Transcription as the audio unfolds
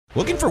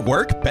Looking for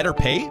work, better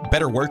pay,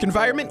 better work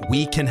environment?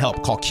 We can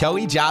help. Call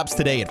Kelly Jobs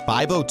today at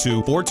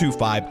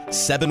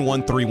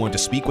 502-425-7131 to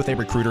speak with a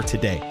recruiter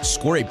today.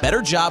 Score a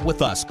better job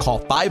with us. Call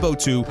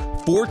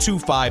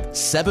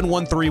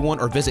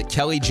 502-425-7131 or visit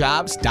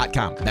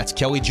kellyjobs.com. That's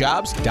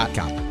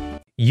kellyjobs.com.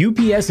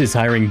 UPS is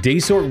hiring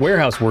day-sort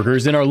warehouse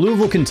workers in our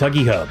Louisville,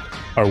 Kentucky hub.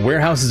 Our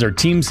warehouses are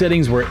team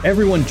settings where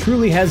everyone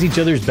truly has each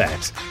other's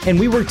backs, and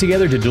we work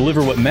together to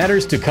deliver what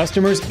matters to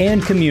customers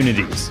and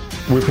communities.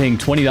 We're paying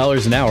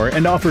 $20 an hour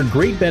and offer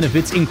great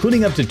benefits,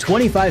 including up to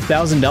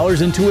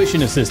 $25,000 in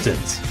tuition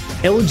assistance.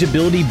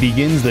 Eligibility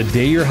begins the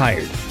day you're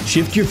hired.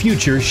 Shift your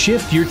future,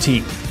 shift your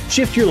team,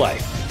 shift your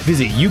life.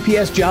 Visit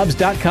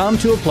upsjobs.com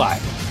to apply.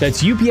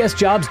 That's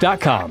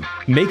upsjobs.com.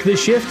 Make the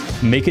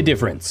shift, make a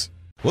difference.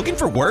 Looking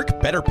for work,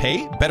 better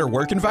pay, better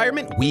work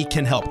environment? We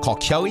can help. Call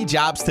Kelly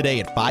Jobs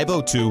today at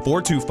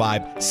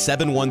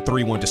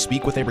 502-425-7131 to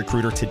speak with a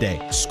recruiter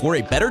today. Score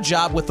a better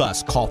job with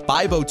us. Call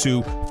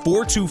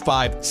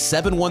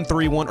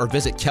 502-425-7131 or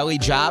visit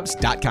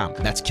kellyjobs.com.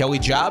 That's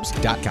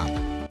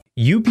kellyjobs.com.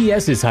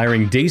 UPS is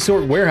hiring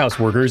day-sort warehouse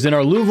workers in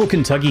our Louisville,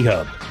 Kentucky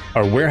hub.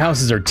 Our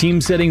warehouses are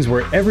team settings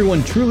where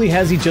everyone truly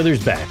has each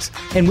other's backs,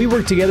 and we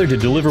work together to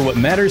deliver what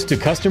matters to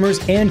customers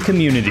and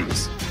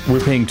communities. We're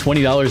paying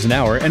 $20 an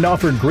hour and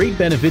offer great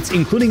benefits,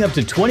 including up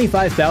to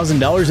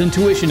 $25,000 in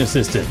tuition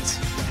assistance.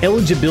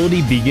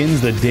 Eligibility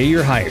begins the day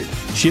you're hired.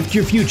 Shift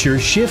your future,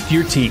 shift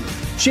your team,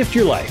 shift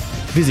your life.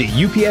 Visit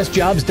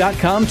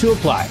upsjobs.com to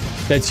apply.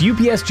 That's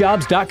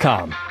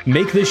upsjobs.com.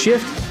 Make the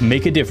shift,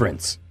 make a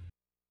difference.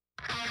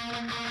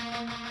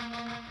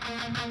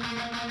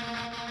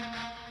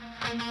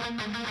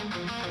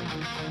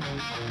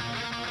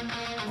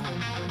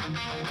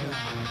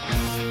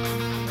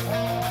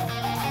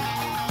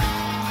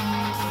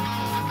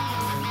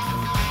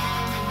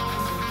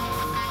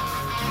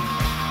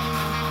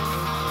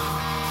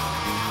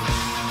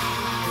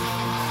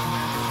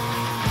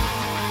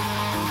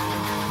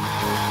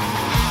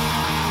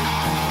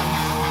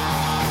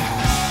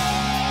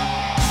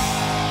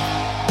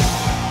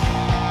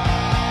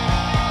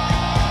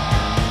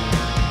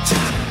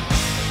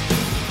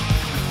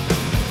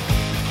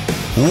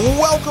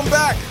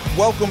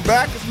 Welcome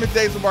back. It's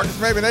Middays with Marcus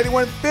Maven.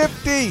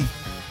 8150.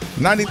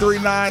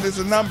 93.9 is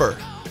the number.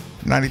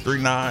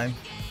 93.9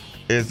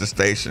 is the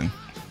station.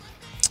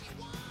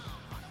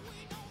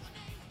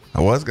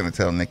 I was going to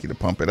tell Nikki to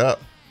pump it up,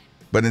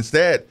 but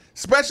instead,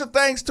 special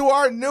thanks to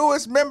our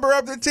newest member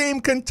of the team,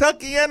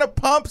 Kentuckiana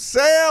Pump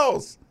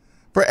Sales.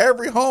 For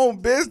every home,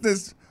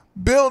 business,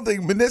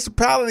 building,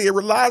 municipality, it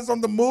relies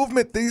on the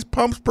movement these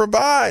pumps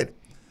provide.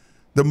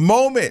 The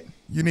moment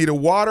you need a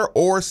water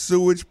or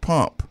sewage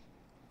pump,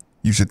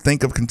 you should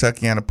think of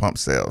Kentuckiana Pump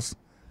Sales.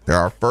 They're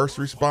our first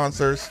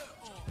responders.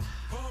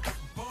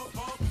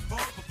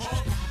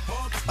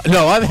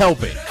 No, I'm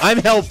helping.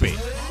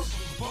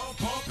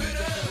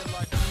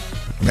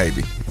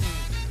 Maybe.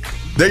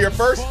 They're your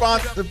first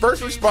the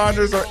first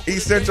responders are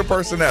essential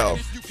personnel.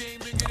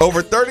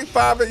 Over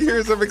 35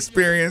 years of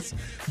experience,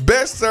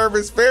 best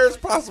service, fairest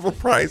possible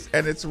price,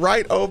 and it's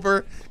right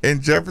over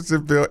in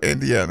Jeffersonville,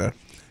 Indiana.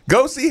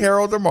 Go see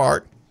Harold or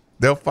Mark.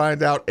 They'll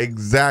find out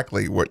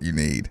exactly what you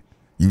need.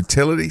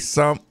 Utility,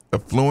 sump,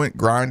 effluent,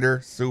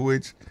 grinder,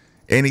 sewage,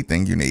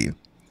 anything you need.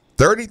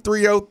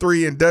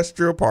 3303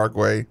 Industrial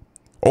Parkway,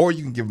 or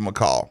you can give them a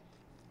call.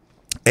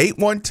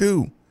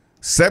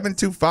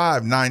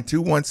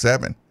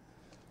 812-725-9217,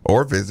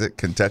 or visit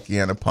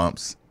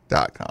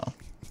KentuckianaPumps.com.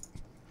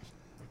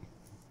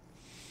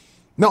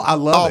 No, I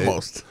love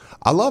Almost. it.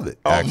 I love it,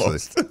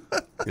 Almost.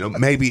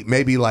 actually.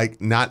 Maybe like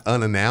not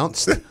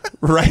unannounced,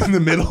 right in the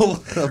middle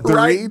of the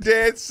right read.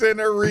 dead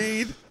center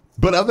read.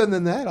 But other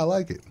than that, I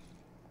like it.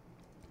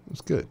 It's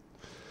good.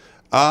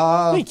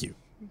 Thank you.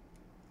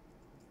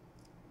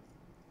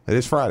 It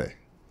is Friday,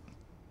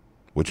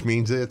 which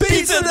means it's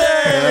Pizza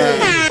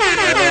Day!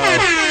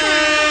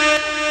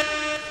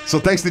 So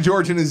thanks to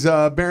George and his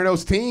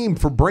Barano's team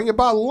for bringing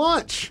by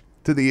lunch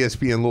to the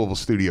ESPN Louisville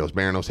studios.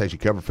 Barano's has you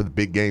covered for the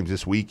big games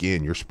this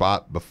weekend. Your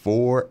spot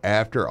before,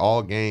 after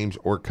all games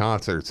or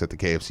concerts at the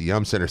KFC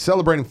Yum Center.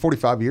 Celebrating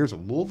 45 years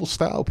of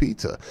Louisville-style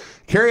pizza.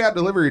 Carry-out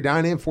delivery,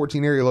 dine-in,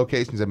 14 area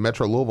locations at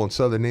Metro Louisville and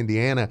Southern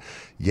Indiana.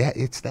 Yeah,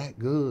 it's that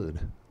good.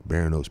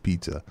 Barano's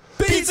Pizza.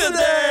 Pizza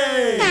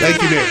Day!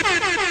 Thank you, Nick.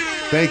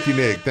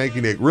 Thank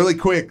you, Nick. Really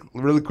quick. I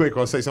want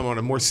to say something on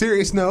a more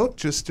serious note,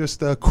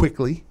 just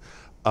quickly.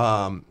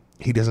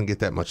 He doesn't get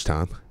that much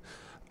time.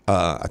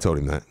 I told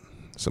him that.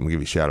 So I'm going to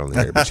give you a shout on the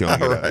air, but you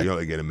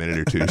only get a minute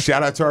or two.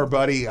 Shout out to our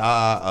buddy,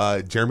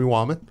 Jeremy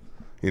Wallman.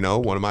 You know,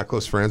 one of my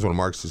close friends, one of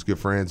Marcus' good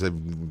friends. I've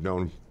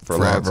known him for a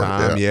long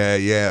time.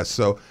 Yeah.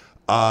 So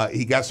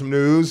he got some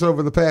news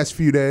over the past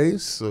few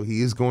days. So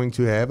he is going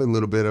to have a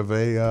little bit of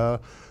a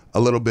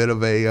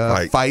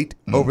fight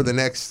over the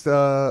next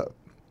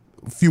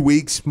few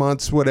weeks,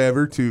 months,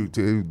 whatever,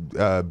 to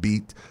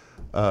beat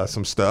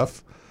some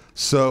stuff.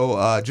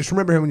 So just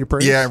remember him in your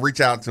prayers. Yeah, reach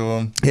out to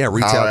him. Yeah,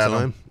 reach out to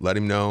him. Let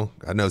him know.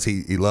 I know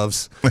he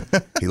loves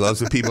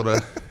the people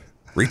to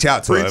reach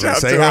out to him and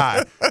say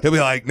hi. He'll be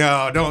like,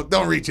 no,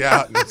 don't reach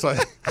out. And it's like,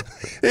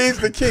 He's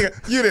the king.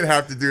 You didn't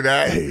have to do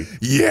that.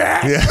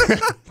 Yeah.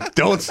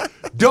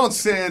 don't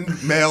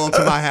send mail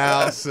to my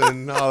house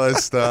and all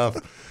this stuff.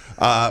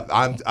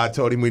 I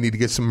told him we need to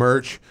get some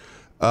merch.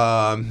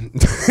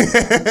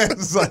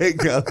 It's like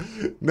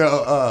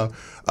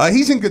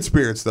he's in good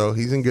spirits though.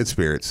 He's in good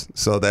spirits,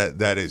 so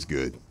that is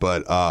good.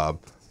 But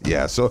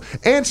yeah. So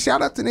and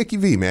shout out to Nikki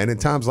V, man. In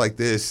times like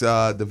this,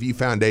 the V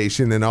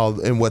Foundation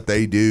and what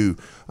they do.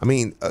 I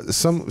mean,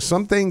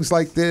 some things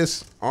like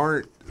this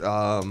aren't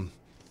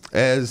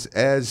as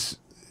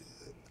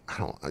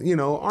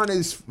aren't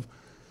as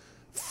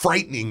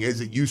frightening as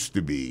it used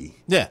to be.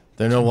 Yeah,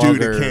 they're no due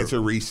longer to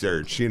cancer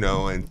research,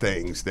 and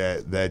things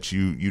that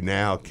you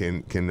now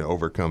can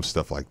overcome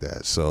stuff like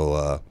that.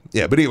 So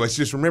yeah, but anyways,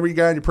 just remember you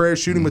got in your prayers,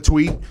 shoot him a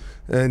tweet,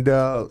 and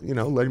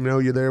let him know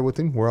you're there with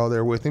him. We're all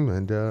there with him,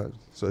 and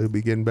so he'll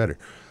be getting better.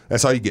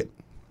 That's all you get.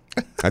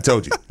 I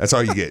told you. That's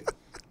all you get.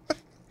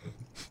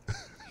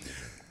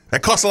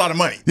 That costs a lot of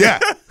money. Yeah.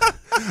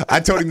 I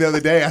told him the other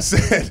day, I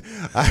said,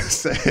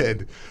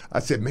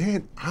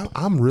 man,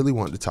 I'm really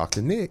wanting to talk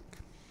to Nick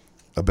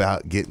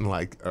about getting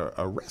like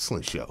a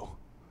wrestling show,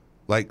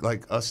 like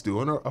us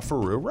doing a for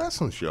real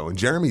wrestling show. And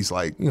Jeremy's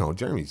like,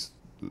 Jeremy's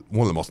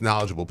one of the most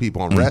knowledgeable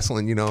people on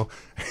wrestling.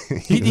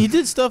 He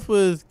did stuff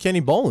with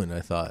Kenny Bolin, I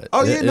thought.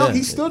 Oh yeah, no,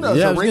 he still does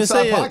a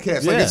Ringside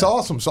podcast. Yeah. Like it's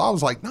awesome. So I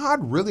was like, no,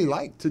 I'd really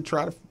like to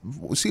try to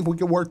see if we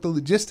can work the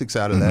logistics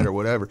out of that or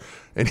whatever.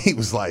 And he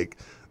was like,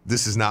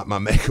 this is not my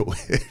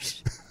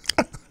Make-A-Wish.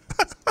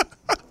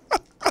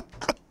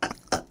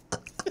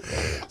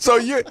 So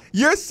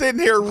you're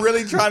sitting here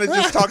really trying to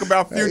just talk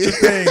about future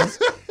things,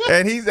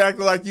 and he's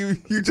acting like you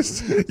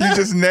just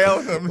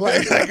nailed him.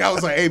 like I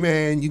was like, hey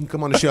man, you can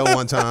come on the show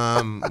one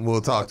time.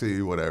 We'll talk to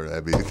you, whatever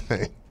that be the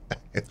thing.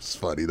 It's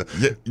funny though.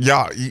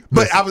 Yeah,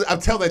 but I'll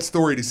tell that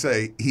story to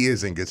say he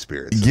is in good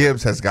spirits.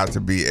 Gibbs has got to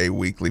be a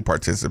weekly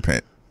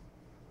participant.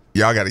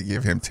 Y'all got to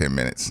give him 10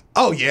 minutes.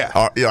 Oh yeah.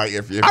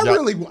 If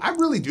I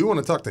really do want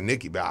to talk to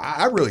Nikki, but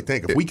I really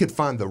think if we could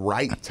find the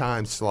right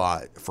time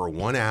slot for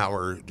 1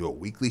 hour, do a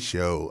weekly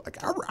show,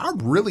 like I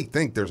really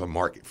think there's a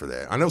market for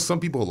that. I know some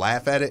people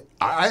laugh at it.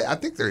 I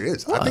think there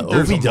is. I think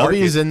there's OVW a market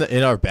is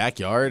in our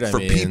backyard.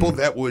 for people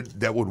that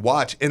would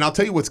watch. And I'll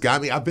tell you what's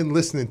got me. I've been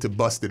listening to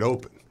Busted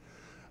Open.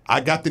 I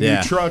got the new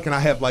truck and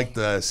I have like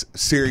the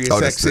Sirius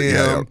XM.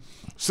 Yeah.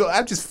 So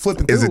I'm just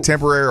flipping through. Is it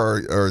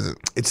temporary or is it?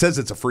 It says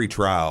it's a free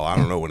trial. I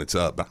don't know when it's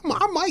up, but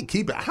I might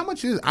keep it. How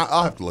much is it?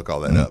 I'll have to look all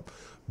that up.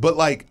 But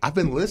like, I've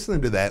been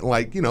listening to that. And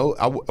like,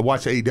 I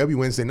watched AEW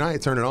Wednesday night. I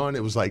turned it on.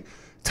 It was like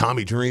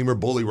Tommy Dreamer,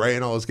 Bully Ray,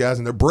 and all those guys,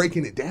 and they're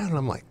breaking it down. And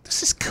I'm like,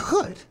 this is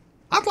good.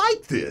 I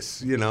like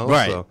this.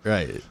 Right, so,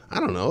 right. I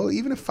don't know.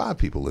 Even if 5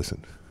 people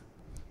listened.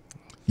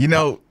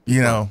 That's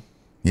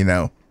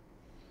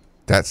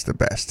the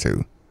best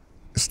too.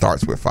 It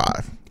starts with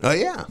 5. Oh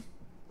yeah.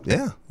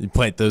 Yeah. You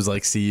plant those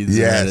like seeds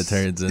and then it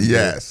turns into.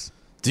 Yes.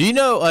 Do you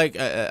know, like,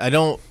 I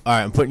don't, all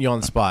right, I'm putting you on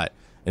the spot.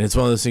 And it's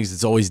one of those things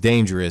that's always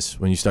dangerous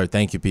when you start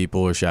thanking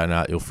people or shouting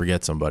out, you'll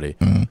forget somebody.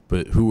 Mm-hmm.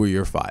 But who were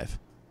your 5,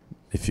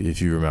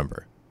 if you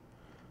remember?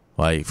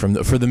 Like, for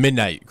the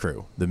Midnight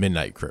Crew. The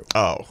Midnight Crew.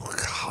 Oh,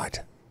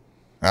 God.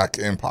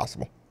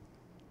 Impossible.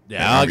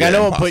 Yeah, like, I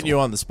know I'm putting you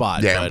on the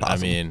spot, yeah, but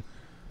impossible. I mean.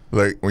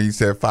 Like, when you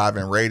said 5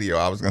 in radio,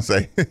 I was going to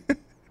say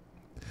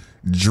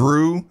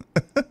Drew.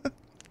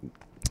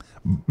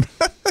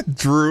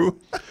 Drew.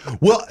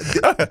 Well,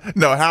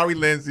 no, Howie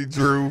Lindsey,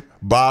 Drew,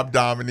 Bob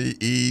Dominy,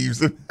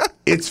 Eves.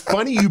 It's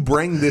funny you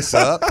bring this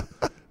up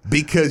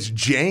because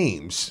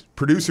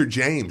producer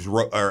James,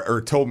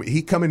 told me,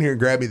 he come in here and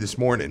grabbed me this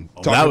morning.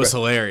 That was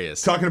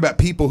hilarious. Talking about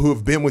people who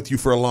have been with you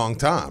for a long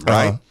time,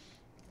 right? Uh-huh.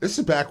 This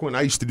is back when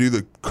I used to do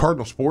the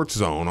Cardinal Sports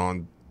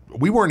Zone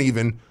we weren't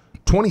even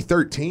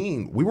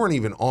 2013, we weren't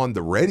even on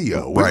the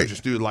radio. We were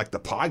just doing like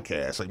the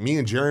podcast. Like me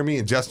and Jeremy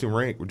and Justin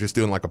Rink were just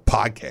doing like a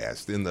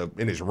podcast in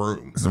his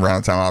room. It's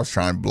around the time I was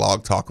trying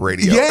Blog Talk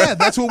Radio. Yeah,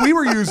 that's what we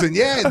were using.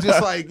 Yeah,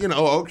 just like,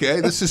 okay,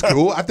 this is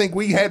cool. I think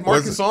we had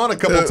Marcus on a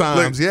couple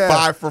times. Yeah.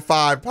 5 for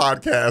 5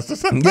 podcast or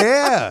something.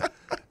 Yeah.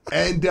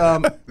 And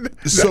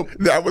so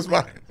that was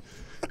my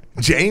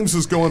James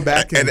was going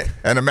back and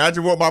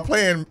imagine what my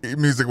playing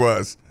music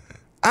was.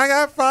 I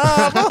got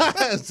 5.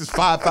 It's just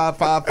 5, 5,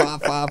 5,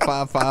 5,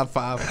 5, 5, 5,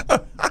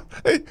 5.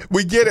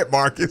 We get it,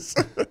 Marcus.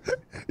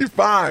 You're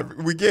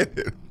 5. We get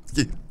it.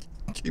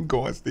 Keep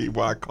going, Steve,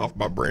 while I cough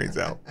my brains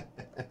out.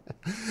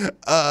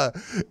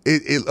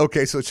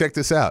 Okay, so check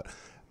this out.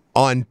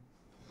 On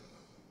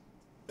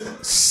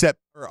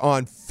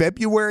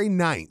February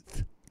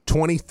 9th,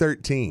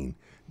 2013,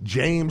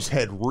 James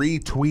had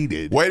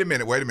retweeted. Wait a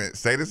minute.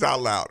 Say this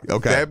out loud.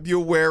 Okay.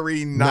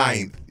 February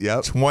 9th,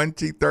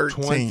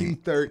 2013.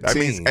 That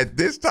means at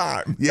this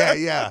time.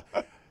 Yeah.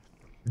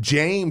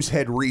 James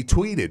had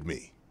retweeted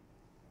me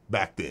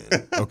back then.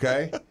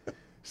 Okay.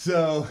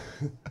 So.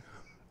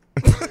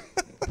 I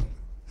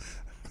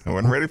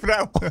wasn't ready for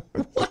that one.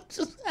 What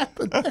just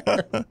happened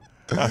there?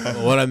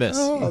 What'd I miss?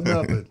 Oh,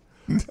 nothing.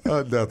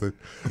 Nothing.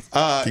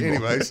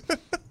 Anyways,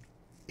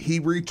 he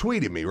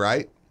retweeted me,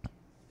 right?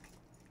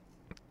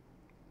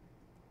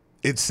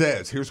 It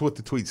says, here's what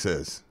the tweet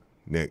says,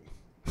 Nick.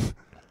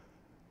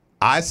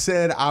 I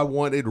said I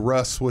wanted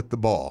Russ with the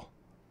ball.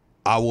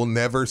 I will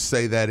never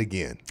say that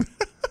again.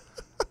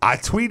 I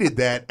tweeted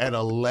that at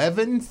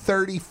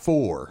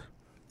 11:34.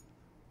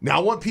 Now I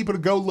want people to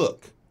go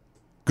look.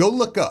 Go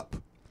look up.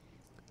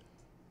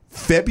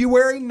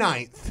 February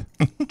 9th,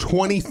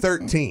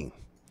 2013.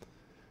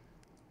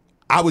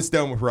 I was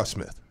done with Russ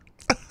Smith.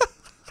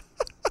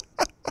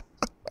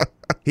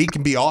 He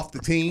can be off the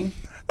team.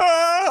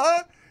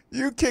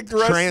 You kicked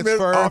Russ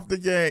Smith off the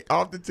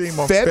team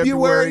on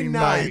February February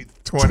 9th,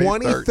 9th,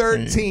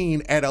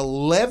 2013 at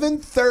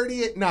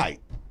 11:30 at night.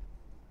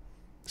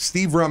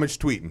 Steve Rummage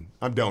tweeting,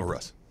 I'm done with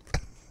Russ.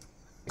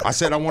 I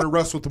said I wanted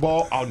Russ with the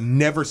ball. I'll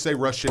never say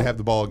Russ should have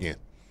the ball again.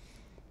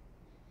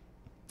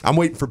 I'm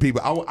waiting for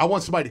people. I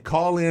want somebody to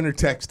call in or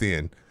text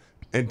in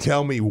and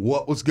tell me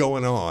what was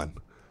going on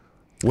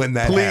when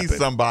that happened. Please,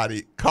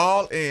 somebody,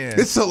 call in.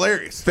 It's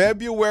hilarious.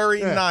 February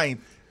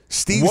 9th.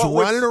 Steve's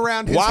running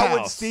around his house. Why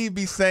would Steve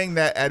be saying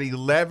that at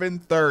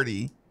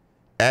 11:30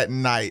 at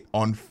night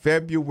on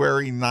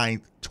February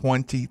 9th,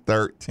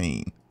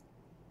 2013?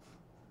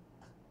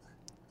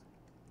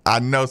 I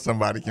know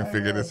somebody can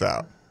figure this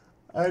out.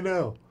 I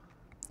know.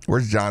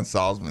 Where's John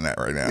Salzman at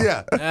right now?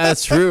 Yeah.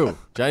 That's true.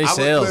 Johnny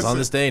Sales listen, on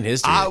this day in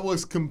history. I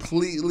was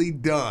completely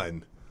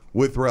done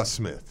with Russ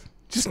Smith.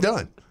 Just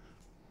done.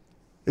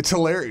 It's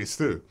hilarious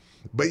too.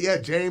 But yeah,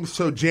 James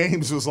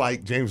was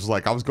like,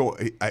 I was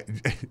going,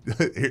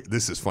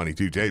 this is funny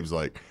too. James was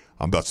like,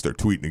 I'm about to start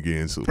tweeting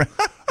again. So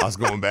I was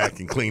going back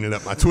and cleaning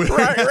up my Twitter.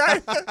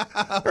 Right.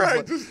 All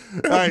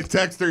right,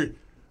 text her.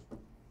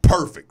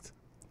 Perfect.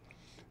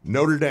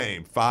 Notre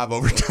Dame, 5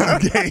 overtime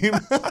game.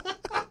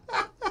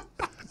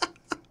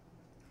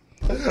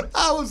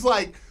 I was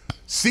like,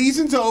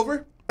 season's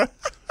over.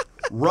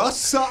 Russ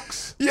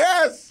sucks.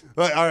 Yes.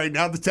 Like, all right,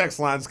 now the text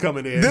line's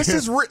coming in. This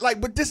is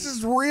but this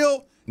is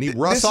real. Need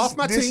Russ off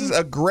my team. This is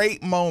a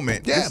great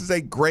moment. Yeah. This is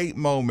a great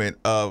moment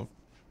of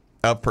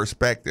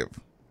perspective.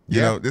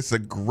 You know, this is a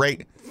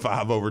great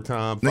 5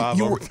 overtime.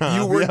 you overtime.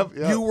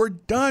 You were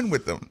done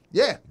with them.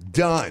 Yeah,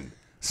 done.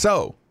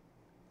 So,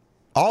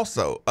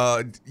 also,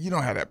 you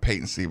don't have that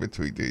Peyton Siva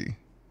tweet, do you?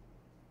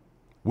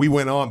 We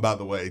went on, by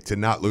the way, to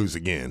not lose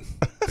again.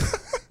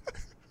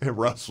 And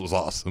Russ was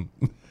awesome.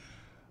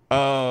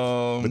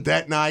 But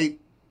that night,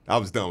 I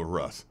was done with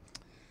Russ.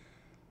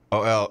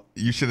 Oh,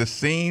 you should have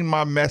seen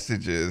my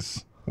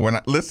messages when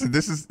I listen.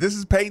 This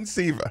is Peyton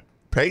Siva,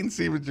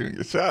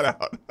 Jr. Shout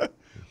out.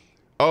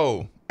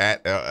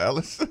 At L.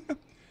 Ellis.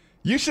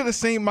 You should have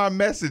seen my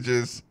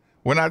messages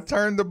when I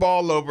turned the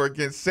ball over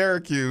against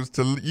Syracuse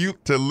to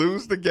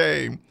lose the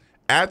game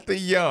at the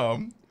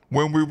Yum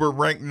when we were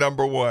ranked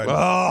number 1.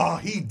 Oh,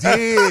 he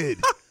did.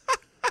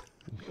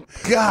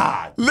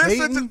 God,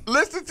 listen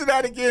to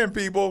that again,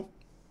 people.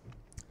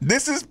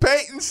 This is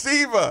Peyton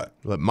Siva.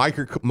 Look,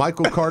 Michael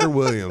Carter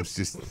Williams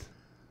just.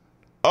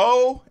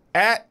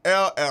 At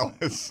L.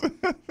 Ellis.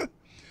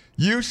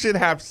 You should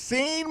have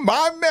seen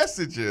my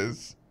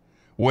messages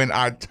when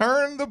I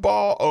turned the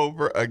ball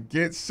over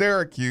against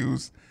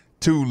Syracuse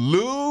to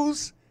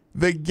lose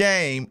the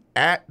game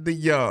at the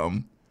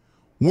Yum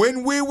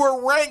when we were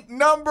ranked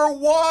number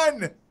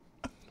 1.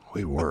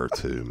 We were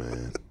too,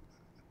 man.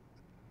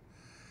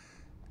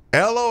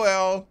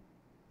 LOL,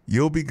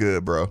 you'll be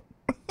good, bro.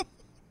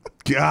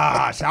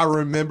 Gosh, I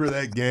remember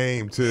that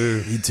game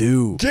too. Me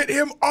too. Get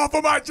him off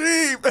of my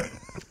team.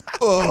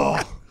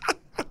 Oh,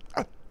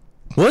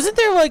 Wasn't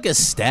there like a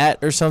stat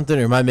or something,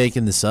 or am I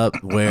making this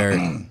up,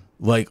 where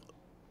like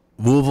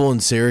Louisville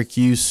and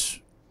Syracuse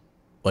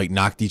like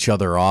knocked each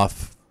other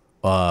off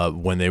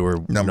when they were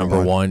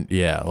number one?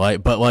 Yeah,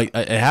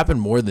 it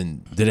happened more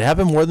than. Did it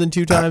happen more than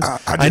 2 times?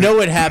 I know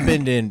it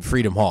happened in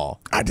Freedom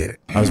Hall. I did it.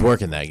 I was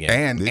working that game.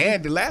 And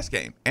the last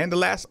game. And the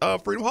last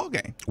Freedom Hall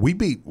game. we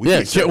beat. When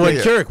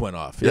Keurig went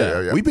off.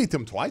 Yeah. We beat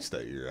them twice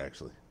that year.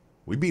 Actually,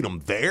 we beat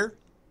them there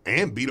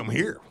and beat them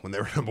here when they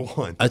were number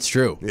 1. That's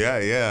true.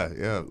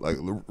 Yeah. Like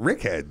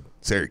Rick had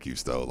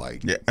Syracuse though.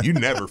 Like you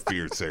never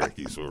feared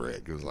Syracuse with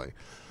Rick. It was like,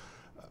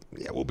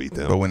 we'll beat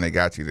them. But when they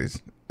got you,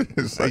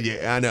 it's like,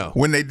 I know.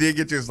 When they did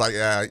get you, it's like,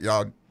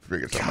 y'all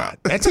figured something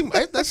out.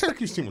 That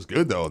Syracuse team was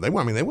good though. They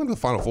went to the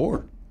Final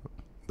Four.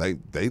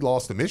 They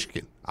lost to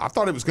Michigan. I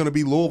thought it was going to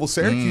be Louisville,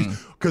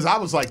 Syracuse because I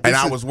was like,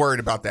 I was worried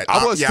about that.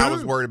 I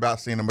was worried about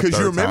seeing them because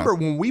you remember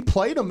when we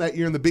played them that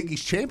year in the Big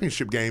East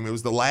Championship game. It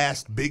was the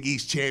last Big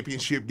East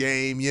Championship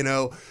game,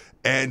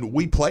 and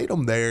we played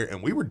them there,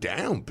 and we were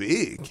down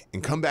big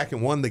and come back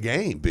and won the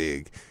game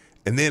big.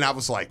 And then I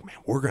was like, man,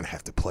 we're going to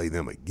have to play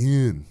them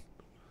again.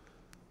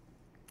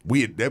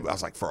 I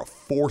was like, for a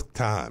 4th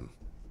time,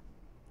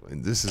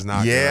 and this is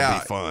not going to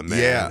be fun, man.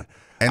 Yeah.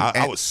 And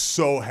I was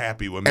so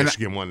happy when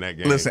Michigan won that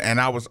game. Listen,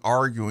 and I was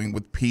arguing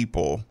with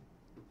people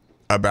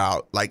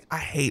about, like, I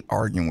hate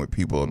arguing with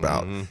people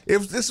about.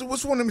 This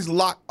was one of these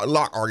lock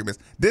arguments.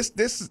 This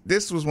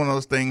was one of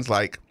those things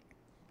like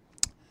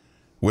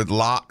with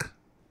Locke,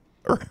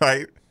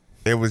 right?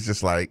 It was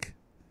just like,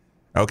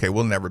 okay,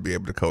 we'll never be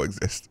able to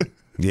coexist.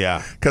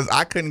 Yeah, because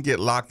I couldn't get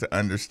Locke to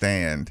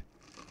understand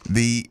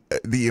the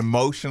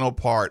emotional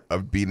part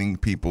of beating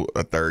people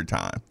a third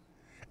time.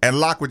 And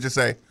Locke would just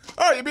say,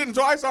 "Oh, you beat him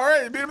twice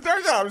already. You beat him a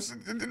third time."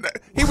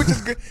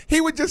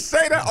 He would just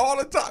say that all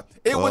the time.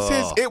 It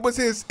was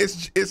his.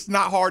 It's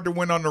not hard to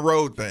win on the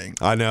road thing.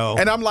 I know.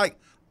 And I'm like,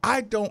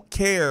 I don't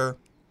care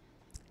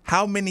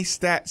how many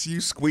stats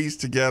you squeeze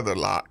together,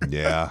 Locke.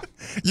 Yeah.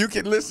 You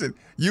can listen.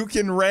 You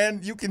can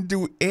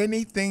do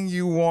anything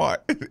you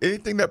want.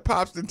 Anything that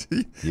pops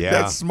into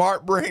that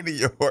smart brain of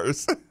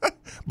yours.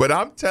 But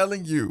I'm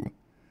telling you,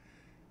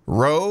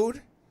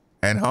 road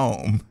and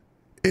home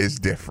is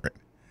different.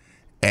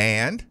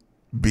 And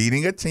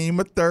beating a team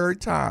a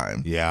third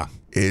time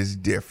is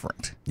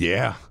different.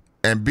 Yeah.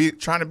 And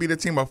trying to beat a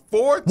team a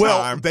fourth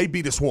Well, time. they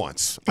beat us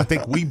once. I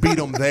think we beat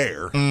them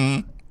there.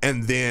 And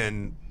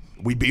then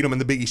we beat them in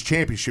the Big East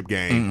championship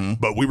game.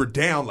 But we were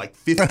down like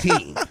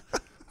 15. I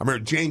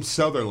remember James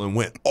Sutherland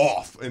went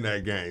off in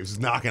that game. He was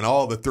knocking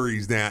all the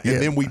threes down.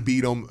 And then we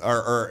beat them.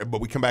 But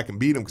we come back and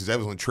beat them because that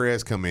was when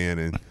Trez come in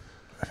and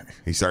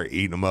he started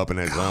eating them up in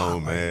that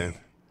zone, man.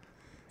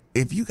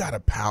 If you got a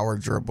power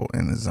dribble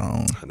in the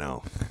zone, I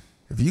know.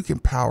 if you can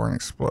power and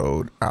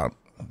explode out.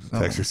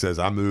 Texter says,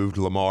 I moved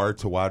Lamar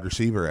to wide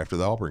receiver after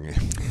the Auburn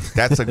game.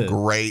 That's a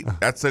great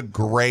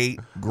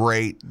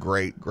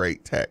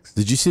text.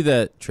 Did you see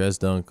that Trez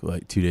dunk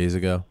like 2 days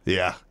ago?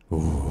 Yeah.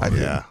 Ooh, I did.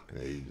 Yeah.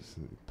 He just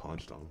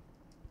punched on him.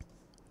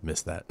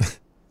 Missed that.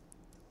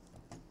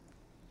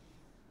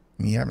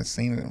 You haven't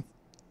seen it in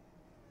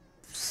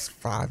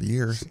 5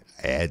 years.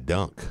 Ad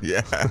dunk.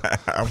 Yeah.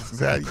 How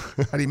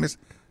do you miss?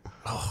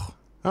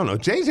 I don't know.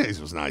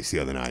 JJ's was nice the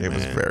other night. It man.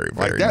 was very,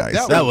 very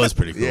nice. That was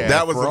pretty cool. Yeah,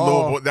 that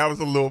was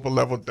a Louisville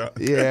level dunk.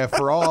 Yeah,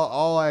 for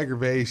all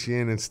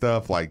aggravation and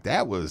stuff like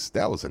that was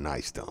a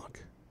nice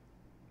dunk.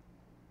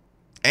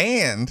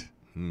 And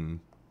and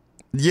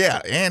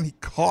he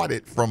caught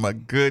it from a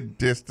good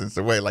distance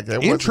away, like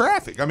it In was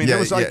traffic. I mean, it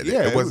was like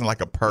it wasn't like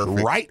a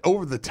perfect right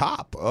over the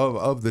top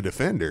of the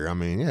defender. I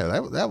mean,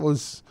 that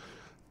was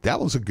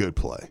a good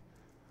play.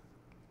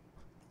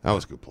 That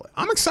was a good play.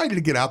 I'm excited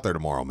to get out there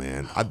tomorrow,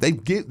 man.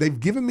 They've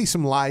given me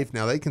some life.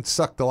 Now they can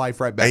suck the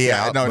life right back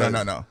out. No.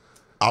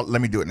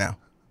 Let me do it now.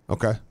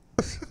 Okay.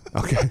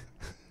 Okay.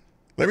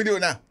 Let me do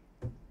it now.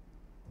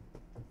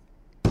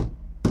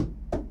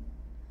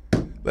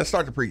 Let's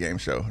start the pregame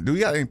show. Do we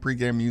got any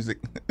pregame music?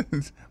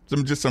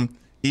 some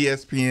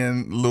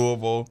ESPN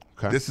Louisville.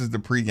 Okay. This is the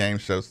pregame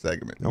show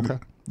segment. Okay.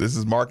 This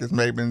is Marcus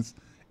Maben's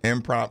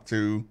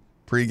impromptu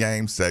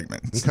pregame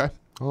segment. Okay.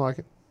 I like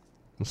it.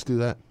 Let's do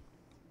that.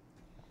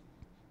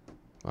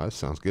 Oh, that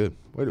sounds good.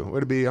 Way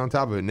to be on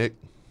top of it, Nick.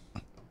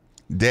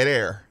 Dead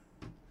air.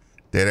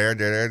 Dead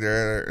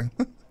air.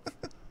 We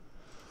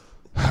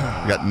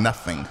got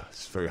nothing.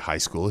 It's very high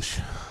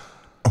schoolish.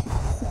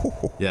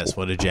 Yes,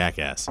 what a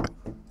jackass.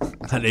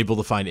 Unable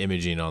to find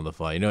imaging on the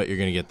fly. You know what? You're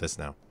going to get this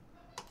now.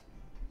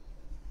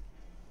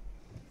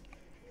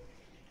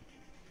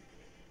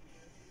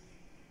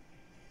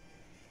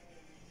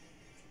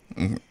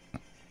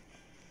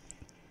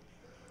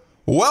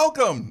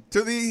 Welcome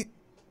to the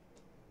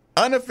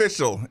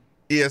unofficial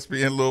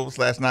ESPN Louisville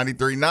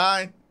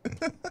 /93.9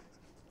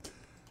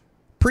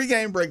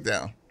 pregame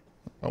breakdown.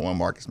 I want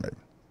Marcus Maben.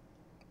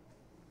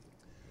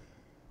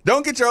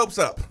 Don't get your hopes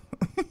up.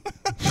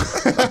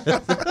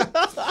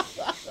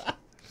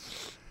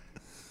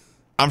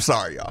 I'm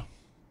sorry, y'all.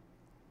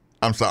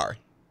 I'm sorry.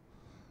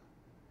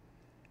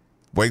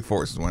 Wake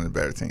Forest is one of the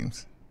better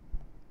teams.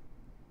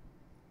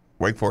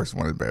 Wake Forest is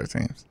one of the better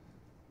teams.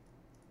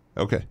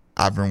 Okay.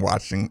 I've been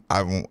watching.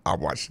 I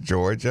watched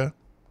Georgia.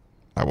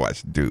 I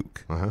watched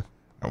Duke. Uh-huh.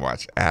 I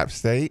watched App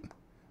State.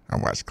 I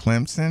watched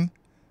Clemson.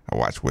 I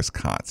watched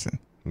Wisconsin.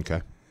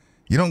 Okay.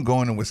 You don't go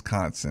into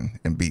Wisconsin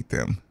and beat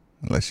them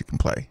unless you can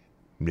play.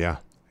 Yeah.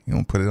 You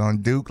don't put it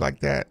on Duke like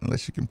that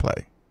unless you can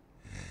play.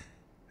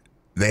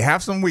 They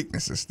have some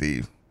weaknesses,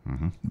 Steve.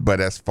 Mm-hmm. But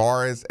as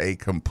far as a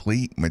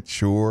complete,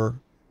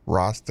 mature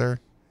roster,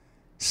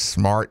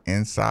 smart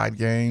inside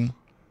game,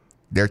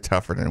 they're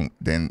tougher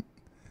than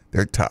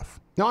they're tough.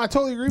 No, I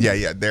totally agree.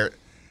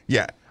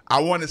 Yeah. I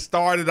want to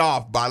start it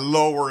off by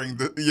lowering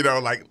the,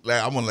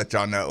 I want to let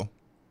y'all know.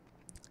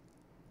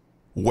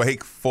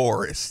 Wake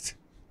Forest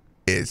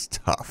is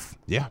tough.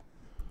 Yeah.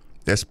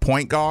 This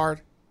point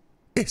guard,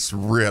 it's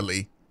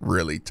really,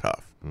 really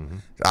tough. Mm-hmm.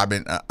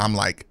 I'm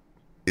like,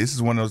 this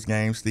is one of those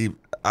games, Steve.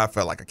 I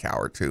felt like a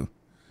coward too.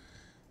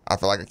 I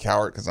feel like a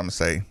coward because I'm gonna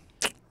say,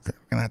 we're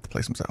gonna have to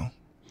play some zone.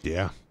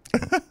 Yeah.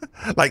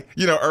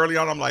 Early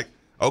on, I'm like,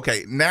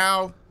 okay,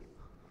 now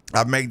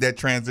I've made that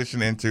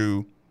transition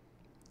into.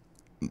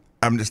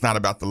 I'm just not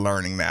about the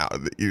learning now.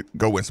 You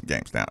go win some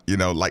games now.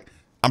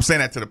 I'm saying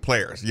that to the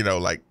players. You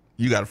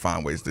got to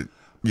find ways to,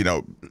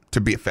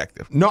 to be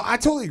effective. No, I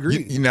totally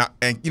agree.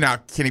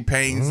 Kenny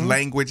Payne's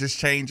language is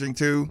changing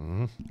too.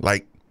 Mm-hmm.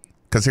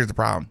 Because here's the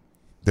problem: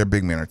 their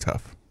big men are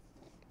tough.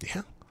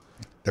 Yeah.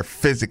 They're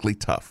physically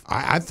tough.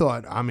 I've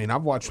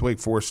watched Wake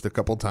Forest a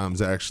couple times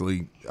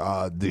actually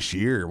this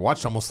year.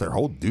 Watched almost their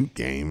whole Duke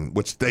game,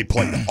 which they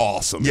played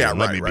awesome. Yeah,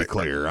 Let me be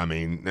clear. I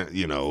mean,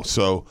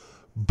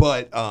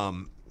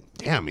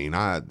 Yeah, I mean,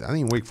 I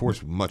think Wake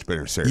Forest was much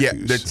better than Yeah,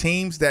 Syracuse. the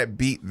teams that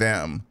beat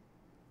them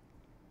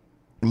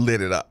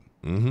lit it up.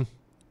 Mm-hmm.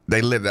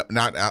 They lit it up.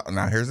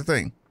 Now, here's the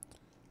thing.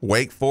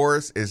 Wake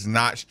Forest is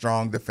not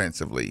strong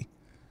defensively,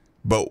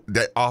 but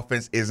that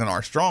offense isn't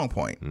our strong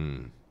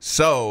point.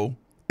 So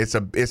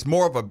it's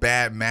more of a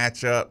bad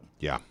matchup.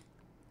 Yeah.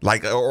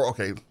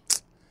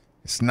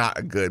 It's not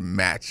a good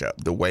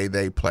matchup the way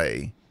they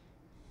play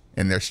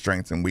and their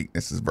strengths and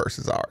weaknesses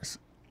versus ours.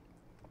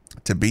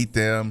 To beat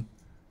them,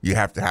 you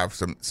have to have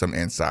some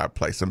inside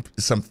play,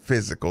 some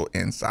physical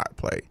inside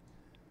play.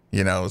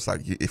 You know, it's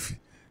like if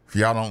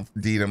y'all don't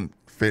beat them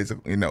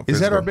physical, Is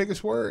that our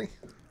biggest worry?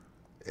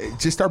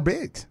 Just our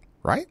bigs,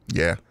 right?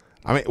 Yeah.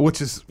 I mean,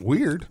 which is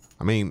weird.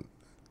 I mean,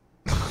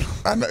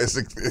 I know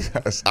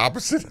it's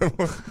opposite.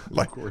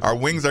 Like our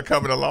wings are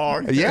coming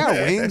along.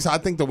 yeah, wings. I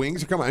think the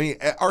wings are coming. I mean,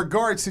 our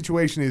guard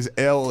situation is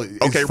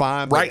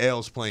fine, but right.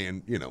 L's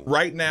playing.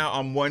 Right now,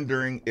 I'm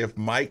wondering if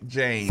Mike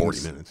James,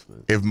 40 minutes.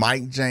 if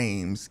Mike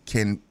James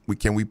can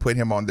we put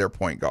him on their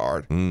point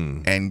guard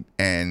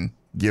and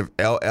give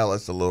L.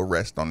 Ellis a little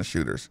rest on the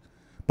shooters.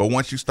 But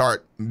once you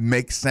start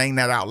saying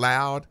that out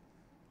loud,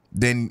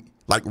 then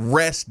like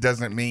rest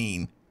doesn't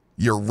mean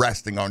you're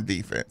resting on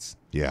defense.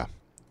 Yeah.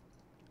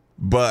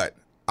 But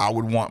I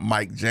would want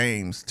Mike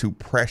James to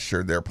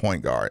pressure their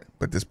point guard.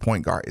 But this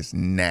point guard is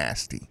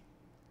nasty.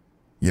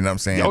 You know what I'm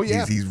saying? Oh,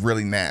 yeah. He's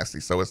really nasty.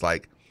 So it's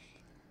like,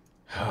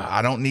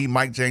 I don't need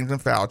Mike James in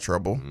foul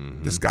trouble.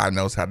 This guy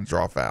knows how to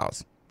draw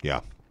fouls.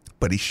 Yeah.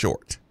 But he's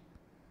short.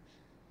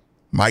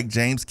 Mike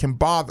James can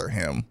bother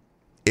him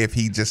if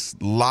he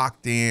just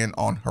locked in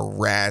on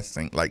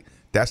harassing. Like,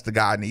 that's the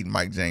guy I need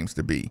Mike James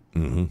to be.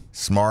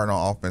 Smart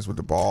on offense with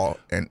the ball.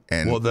 And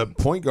Well, the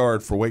point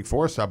guard for Wake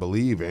Forest, I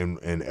believe, and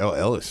L.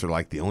 Ellis are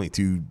like the only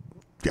two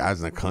guys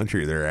in the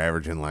country that are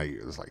averaging like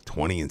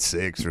 20 and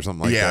 6 or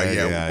something like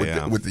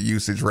that. With the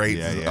usage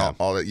rates and Yeah.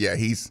 all that. Yeah,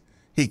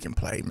 he can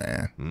play,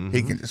 man.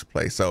 He can just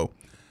play. So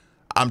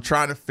I'm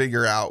trying to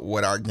figure out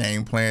what our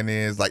game plan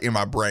is. Like in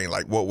my brain,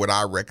 like what would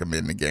I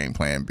recommend the game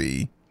plan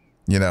be?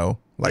 You know,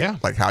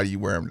 like how do you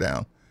wear them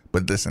down?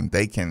 But listen,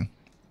 they're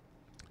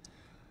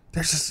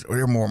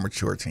a more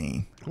mature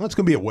team. Well, it's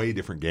going to be a way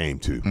different game,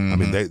 too. I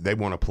mean, they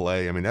want to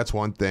play. I mean, that's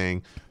one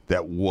thing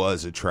that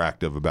was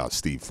attractive about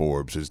Steve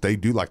Forbes is they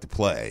do like to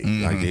play.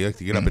 Like they like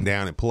to get up and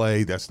down and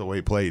play. That's the way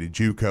he played at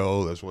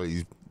JUCO. That's what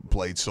he's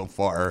played so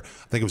far.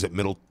 I think it was at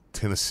Middle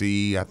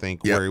Tennessee,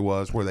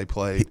 where they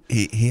played.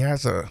 He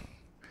has a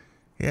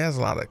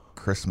lot of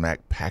Chris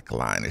Mack pack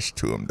line-ish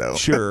to him, though.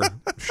 Sure.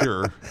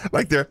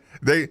 Like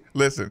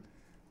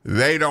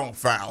they don't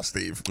foul,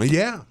 Steve.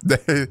 Yeah.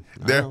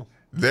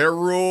 Their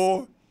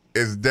rule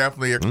is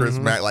definitely a Chris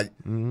Mack. Like,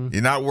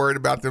 you're not worried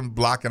about them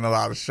blocking a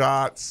lot of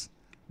shots.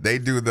 They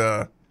do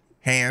the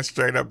hand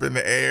straight up in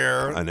the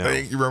air. I know.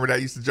 Thing. You remember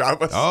that used to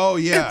drive us? Oh,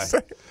 yeah.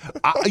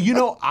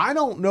 I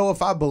don't know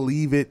if I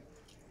believe it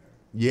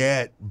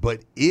yet,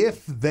 but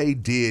if they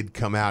did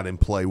come out and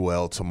play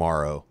well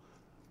tomorrow,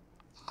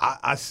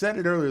 I said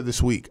it earlier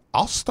this week,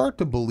 I'll start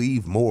to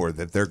believe more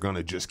that they're going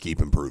to just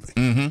keep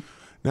improving.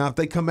 Now, if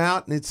they come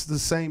out and it's the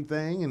same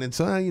thing and it's,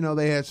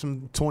 they had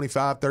some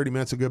 25, 30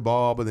 minutes of good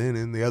ball, but then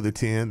in the other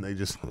 10, they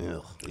just,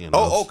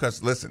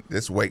 because listen,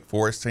 this Wake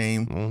Forest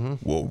team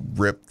will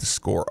rip the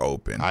score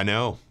open. I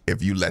know.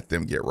 If you let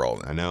them get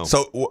rolling. I know.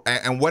 So,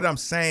 and what I'm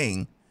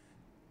saying,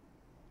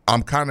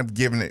 I'm kind of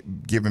giving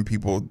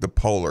people the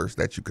polars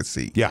that you could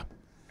see. Yeah.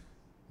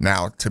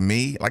 Now, to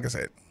me, like I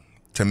said,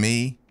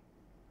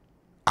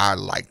 I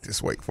like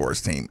this Wake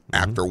Forest team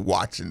after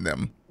watching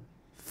them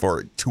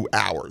for 2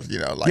 hours,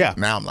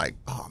 Now I'm like,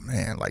 oh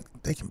man, like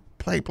they can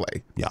play.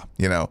 Yeah.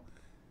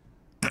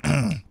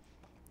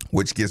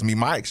 Which gives me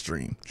my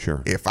extreme.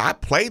 Sure. If I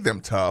play them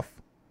tough,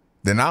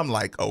 then I'm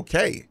like,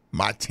 okay,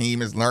 my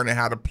team is learning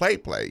how to play,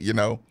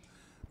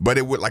 But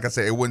it would, like I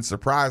said, it wouldn't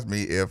surprise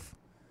me if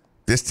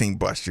this team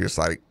busts you. It's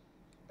like,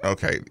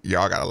 okay,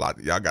 y'all got a lot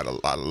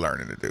of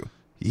learning to do.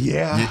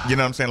 Yeah. You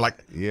know what I'm saying? Like,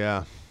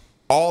 yeah.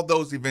 All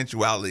those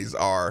eventualities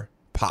are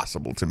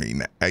possible to me,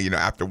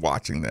 after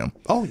watching them.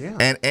 Oh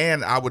yeah.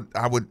 And I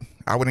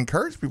would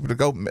encourage people to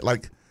go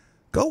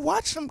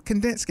watch some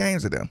condensed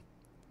games of them.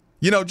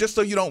 Just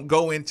so you don't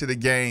go into the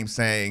game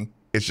saying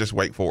it's just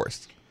Wake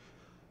Forest.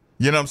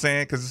 You know what I'm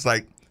saying? Because it's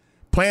like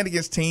playing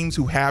against teams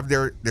who have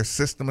their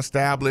system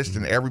established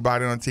and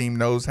everybody on the team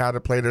knows how to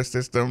play their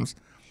systems.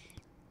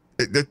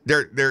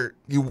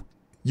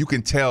 You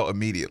can tell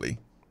immediately.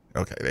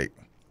 Okay,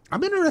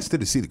 I'm interested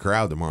to see the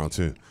crowd tomorrow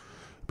too.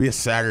 Be a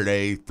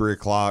Saturday,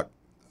 3:00.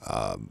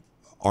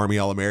 Army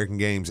All-American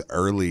games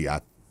early,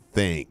 I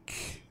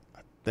think.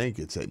 I think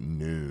it's at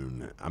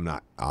noon.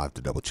 I'll have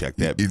to double check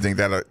that. You think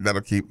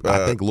that'll keep?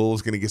 I think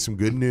Louisville's going to get some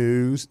good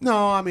news.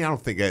 No, I mean I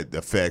don't think that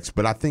affects,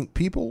 but I think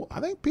people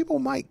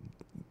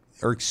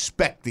are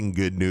expecting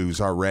good news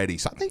already.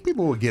 So I think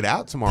people will get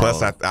out tomorrow.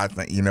 Plus, I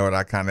think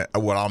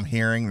what I'm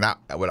hearing,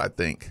 not what I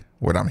think.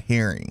 What I'm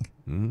hearing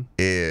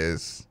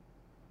is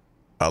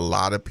a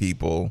lot of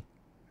people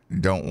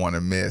don't want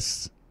to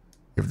miss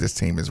if this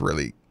team is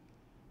really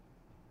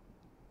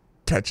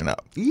catching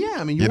up. Yeah,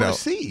 I mean, you want to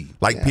see.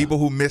 Like Yeah. people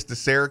who missed the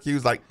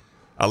Syracuse, like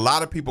a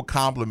lot of people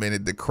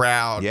complimented the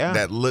crowd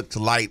that looked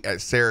light at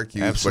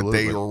Syracuse, Absolutely. but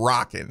they were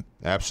rocking.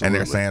 Absolutely. And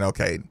they're saying,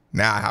 okay,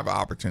 now I have an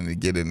opportunity to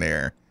get in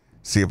there,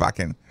 see if I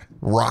can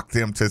rock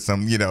them to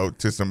some,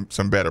 to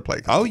some better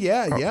play. Oh,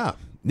 yeah.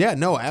 Yeah,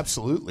 no,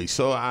 absolutely.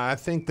 So I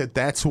think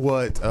that's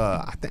what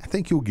I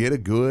think you'll get a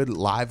good,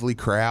 lively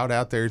crowd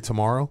out there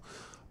tomorrow.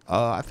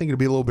 I think it'll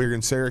be a little bigger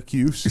in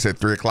Syracuse. You said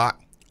 3:00?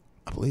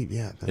 I believe,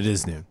 yeah. It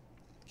is noon.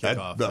 The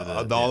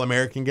Kickoff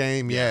All-American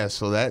game, yeah.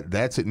 So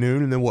that's at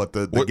noon, and then what?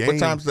 The game? What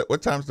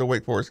time's the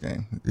Wake Forest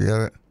game?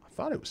 Yeah, I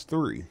thought it was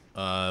 3. Wait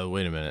a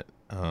minute.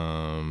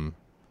 I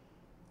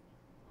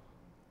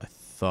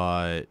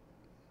thought.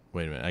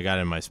 Wait a minute. I got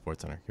it in my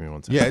Sports Center. Give me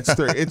 1 second. Yeah, it's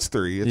 3. It's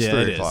 3. It's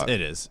 3 o'clock.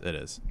 It is.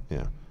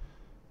 Yeah.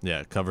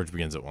 Yeah, coverage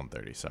begins at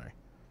 1:30. Sorry.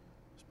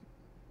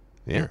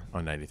 Yeah. Here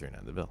on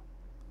 93.9 The Bill.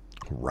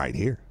 Right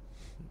here.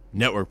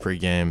 Network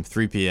pregame,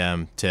 3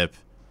 p.m. tip.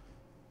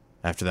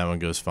 After that one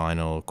goes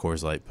final,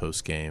 Coors Light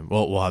postgame.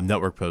 Well, we'll have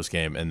network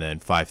postgame, and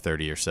then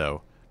 5:30 or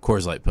so,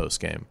 Coors Light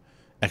postgame.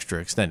 Extra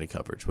extended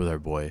coverage with our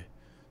boy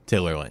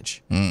Taylor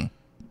Lynch. It's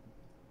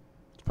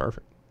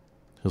perfect.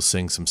 He'll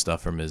sing some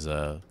stuff from his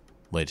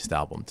latest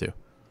album too.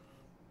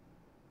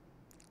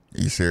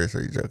 Are you serious or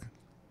are you joking?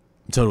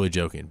 I'm totally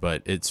joking,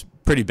 but it's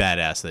pretty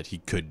badass that he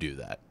could do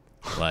that.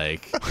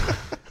 Like,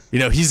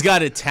 he's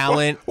got a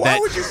talent. Why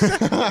would you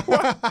set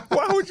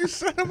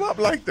him up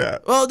like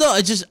that? Well, no,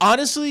 I just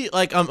honestly,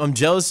 like, I'm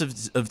jealous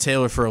of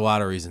Taylor for a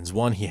lot of reasons.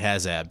 One, he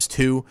has abs.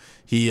 Two,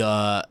 he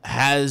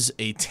has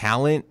a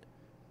talent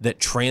that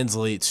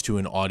translates to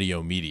an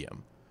audio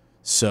medium.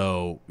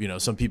 So,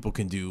 some people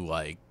can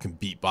can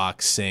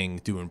beatbox, sing,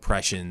 do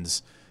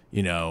impressions.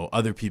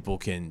 Other people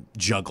can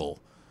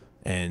juggle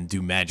and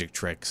do magic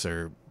tricks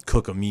or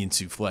cook a mean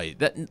souffle.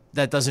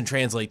 That doesn't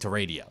translate to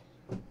radio.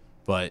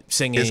 But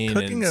singing Is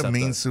cooking and a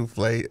mean stuff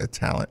souffle a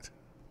talent?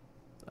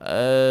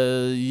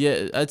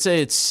 yeah, I'd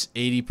say it's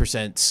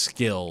 80%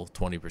 skill,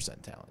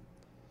 20% talent.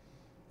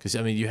 Because,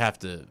 you have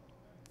to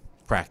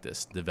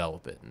practice,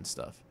 develop it and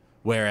stuff.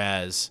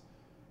 Whereas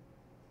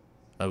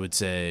I would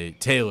say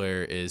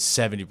Taylor is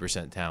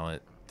 70%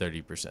 talent,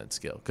 30%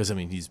 skill. Because,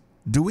 he's...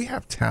 Do we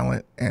have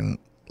talent and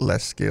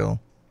less skill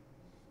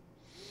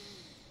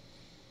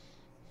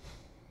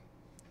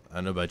I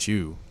don't know about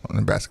you. on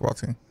the basketball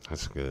team?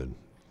 That's good.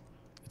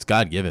 It's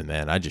God-given,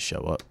 man. I just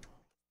show up.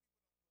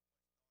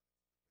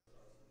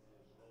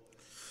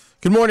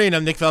 Good morning.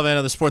 I'm Nick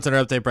Valvano, the Sports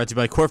Center Update brought to you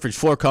by Corfridge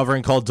Floor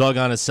Covering. Call Doug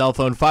on his cell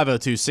phone,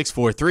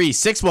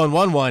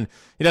 502-643-6111.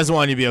 He doesn't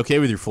want you to be okay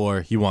with your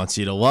floor. He wants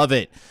you to love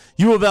it.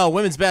 U of L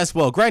women's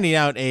basketball grinding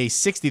out a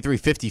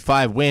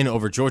 63-55 win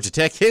over Georgia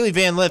Tech. Haley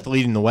Van Lith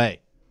leading the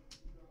way.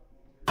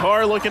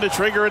 Carr looking to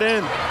trigger it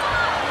in.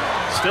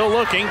 Still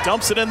looking,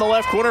 dumps it in the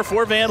left corner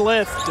for Van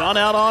Lith. Dunn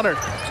out on her.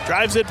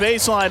 Drives it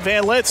baseline.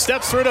 Van Lith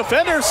steps through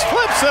defenders,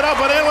 flips it up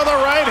and in with a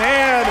right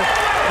hand.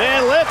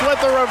 Van Lith with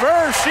the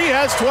reverse. She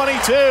has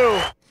 22.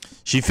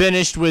 She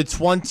finished with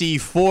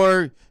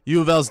 24. U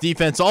of L's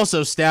defense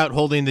also stout,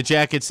 holding the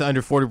Jackets to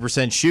under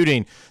 40%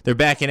 shooting. They're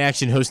back in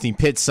action hosting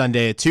Pitt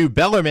Sunday at 2.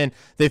 Bellarmine,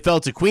 they fell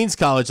to Queens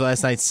College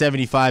last night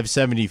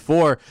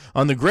 75-74.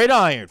 On the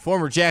gridiron,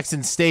 former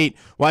Jackson State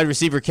wide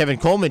receiver Kevin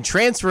Coleman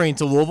transferring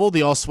to Louisville.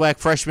 The All-SWAC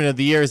Freshman of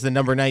the Year is the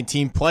number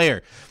 19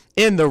 player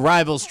in the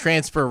Rivals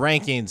transfer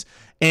rankings.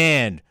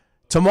 And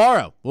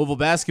tomorrow, Louisville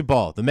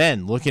basketball, the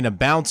men looking to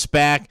bounce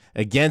back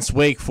against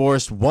Wake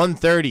Forest.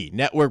 1:30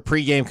 network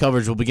pregame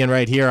coverage will begin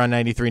right here on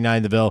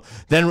 93.9 The Ville.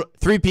 Then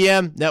 3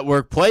 p.m.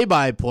 network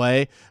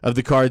play-by-play of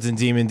the Cards and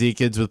Demon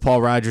Deacons with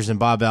Paul Rogers and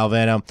Bob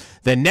Valvano.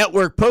 Then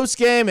network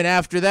postgame, and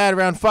after that,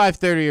 around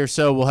 5:30 or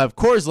so, we'll have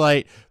Coors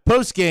Light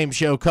postgame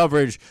show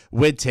coverage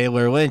with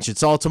Taylor Lynch.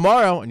 It's all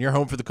tomorrow, and you're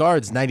home for the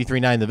Cards,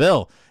 93.9 The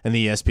Ville, and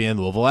the ESPN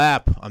Louisville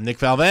app. I'm Nick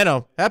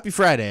Valvano. Happy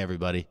Friday,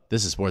 everybody.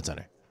 This is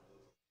SportsCenter.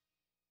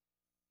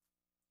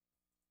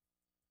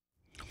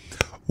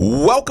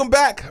 Welcome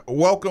back.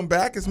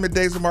 It's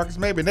Middays with Marcus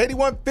Maben.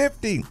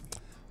 8150.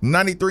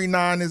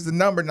 93.9 is the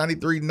number.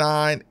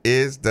 93.9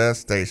 is the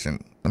station.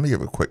 Let me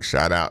give a quick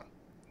shout out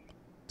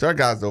to our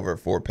guys over at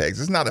Four Pegs.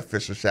 It's not an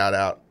official shout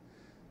out,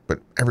 but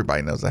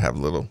everybody knows I have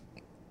little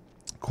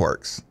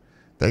quirks.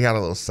 They got a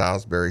little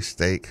Salisbury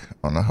steak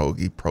on a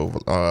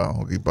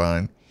hoagie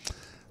bun,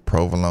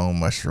 provolone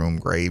mushroom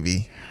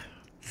gravy.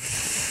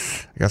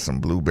 I got some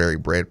blueberry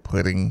bread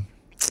pudding.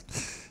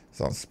 It's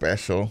on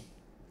special.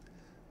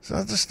 So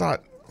I just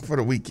thought for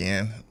the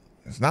weekend,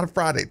 it's not a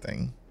Friday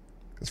thing,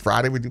 because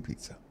Friday we do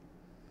pizza.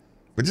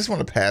 But just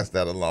want to pass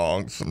that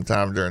along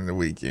sometime during the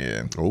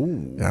weekend. Oh,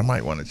 Yeah, I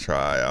might want to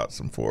try out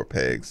some Four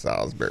Pegs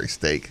Salisbury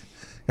steak.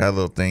 Got a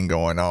little thing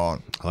going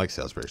on. I like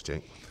Salisbury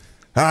steak.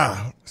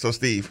 So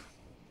Steve,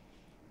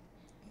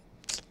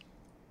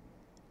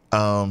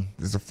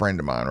 there's a friend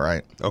of mine,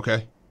 right?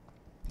 Okay.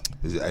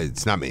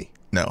 It's not me.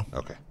 No.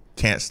 Okay.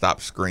 Can't stop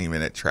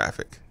screaming at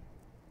traffic.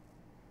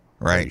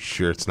 Are you Right?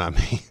 sure it's not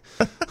me?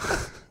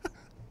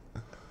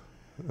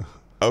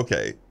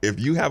 Okay. If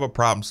you have a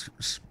problem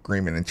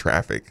screaming in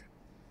traffic,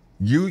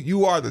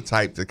 You are the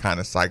type to kind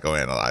of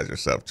psychoanalyze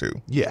yourself too.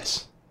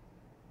 Yes.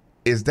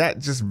 Is that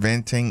just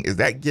venting? Is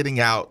that getting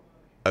out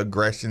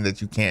aggression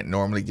that you can't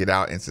normally get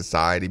out in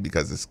society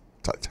because it's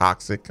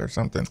toxic or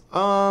something?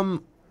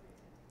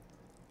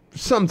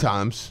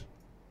 Sometimes.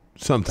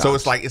 So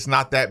it's like it's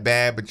not that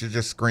bad, but you're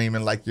just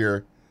screaming like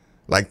they're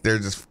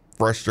just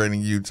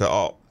frustrating you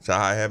to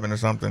high heaven or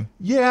something.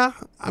 Yeah,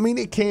 I mean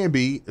it can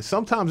be.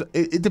 Sometimes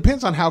it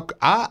depends on how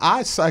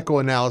I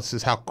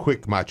psychoanalysis how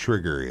quick my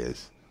trigger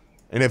is,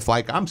 and if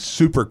like I'm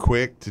super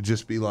quick to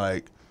just be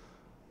like,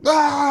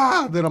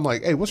 then I'm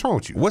like, hey, what's wrong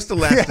with you? What's the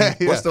last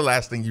thing? What's the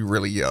last thing you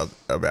really yelled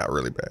about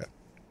really bad?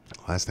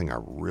 Last thing I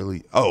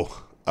really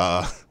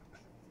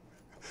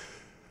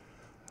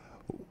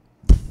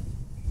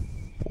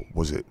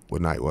was it?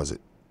 What night was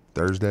it?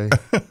 Thursday?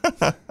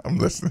 I'm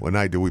listening. What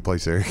night did we play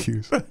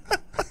Syracuse?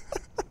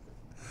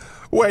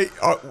 Wait,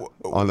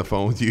 On the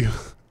phone with you?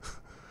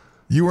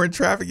 you were in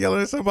traffic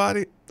yelling at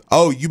somebody?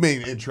 Oh, you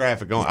mean in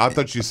traffic? I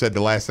thought you said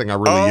the last thing I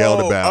really yelled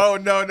about. Oh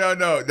no,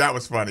 that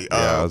was funny.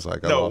 Yeah, I was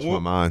like, I lost my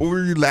mind. When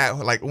were you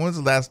like? When was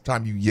the last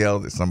time you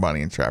yelled at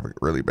somebody in traffic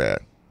really bad?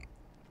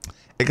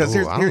 Because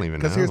I don't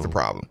even know. Here's the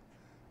problem.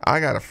 I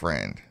got a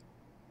friend,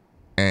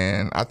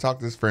 and I talk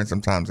to this friend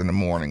sometimes in the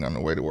morning on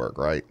the way to work,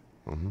 right?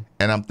 Mm-hmm.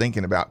 And I'm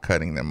thinking about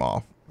cutting them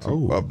off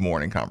of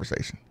morning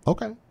conversation.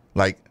 Okay.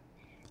 Like,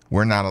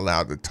 we're not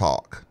allowed to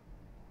talk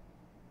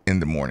in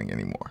the morning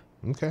anymore.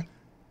 Okay.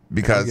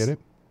 Because I get it.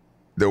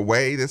 The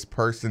way this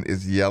person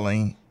is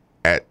yelling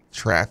at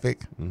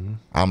traffic,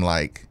 I'm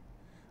like,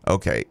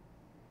 okay,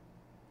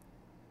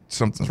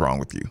 something's wrong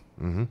with you.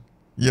 Mm-hmm.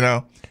 You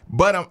know?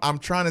 But I'm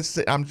trying to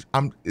say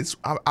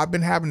I've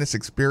been having this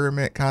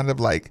experiment kind of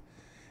like,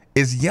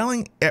 is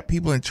yelling at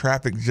people in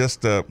traffic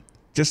just a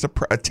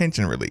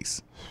attention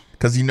release?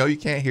 Because you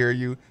can't hear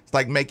you.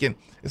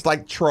 It's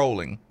like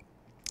trolling.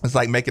 It's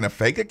like making a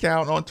fake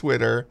account on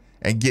Twitter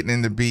and getting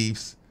into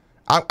beefs.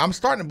 I'm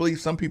starting to believe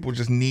some people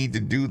just need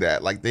to do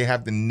that. Like they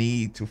have the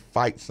need to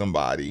fight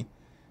somebody,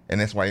 and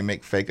that's why they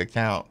make fake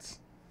accounts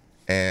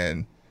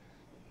and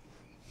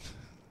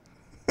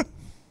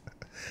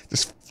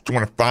just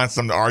want to find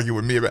something to argue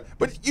with me about.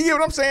 But you get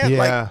what I'm saying?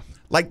 Yeah.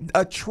 Like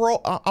a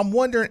troll. I'm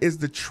wondering, is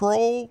the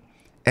troll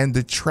and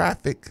the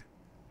traffic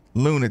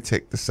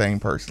lunatic the same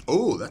person?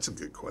 Oh, that's a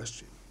good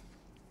question.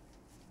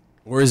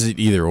 Or is it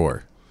either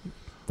or?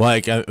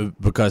 Like,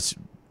 because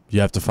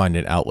you have to find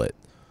an outlet.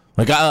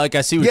 Like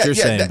I see what you're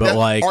saying, but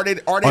like, are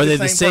they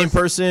the same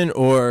person?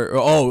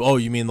 Or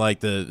you mean like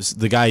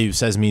the guy who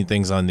says mean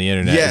things on the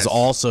internet is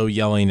also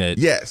yelling at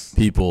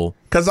people?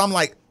 Because I'm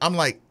like,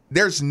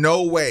 there's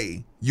no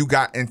way you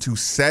got into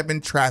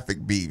 7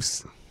 traffic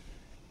beefs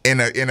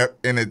in a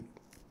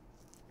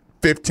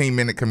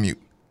 15-minute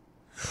commute.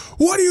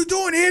 What are you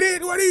doing,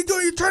 idiot? What are you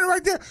doing? You're turning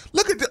right there.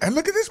 Look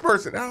at this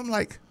person. And I'm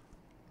like,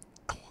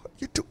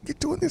 you're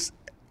doing this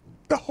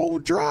the whole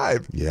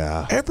drive.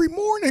 Yeah. Every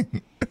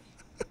morning.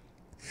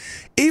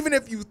 Even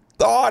if you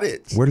thought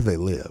it. Where do they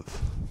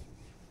live?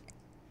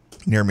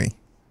 Near me.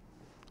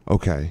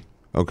 Okay.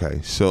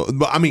 So,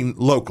 but I mean,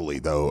 locally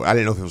though. I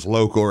didn't know if it was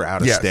local or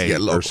out of state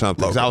or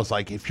something. Because I was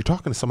like, if you're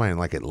talking to somebody in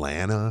like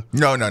Atlanta.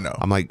 No.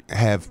 I'm like,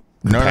 have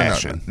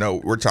compassion. No.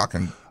 We're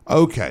talking.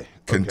 Okay.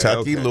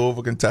 Kentucky,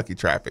 Louisville, Kentucky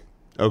traffic.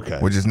 Okay.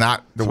 Which is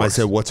not the worst.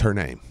 I said, what's her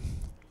name?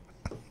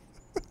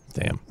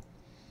 Damn.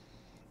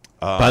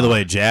 By the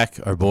way, Jack,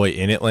 our boy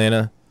in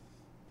Atlanta.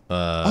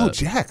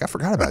 Jack. I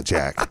forgot about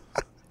Jack.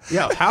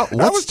 Yeah,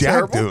 what's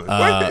Jack doing?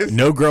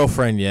 No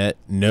girlfriend yet,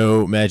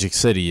 no Magic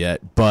City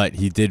yet, but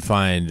he did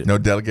find no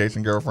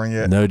delegation girlfriend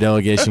yet. No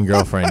delegation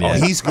girlfriend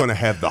yet. He's going to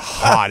have the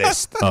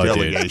hottest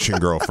delegation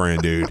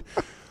girlfriend, dude.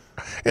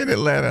 In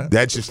Atlanta.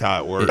 That's just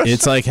how it works.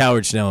 It's like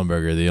Howard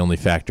Schnellenberger. The only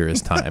factor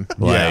is time.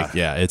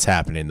 It's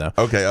happening though.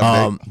 Okay.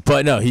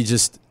 But no, he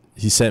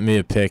sent me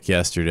a pic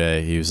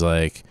yesterday. He was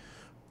like,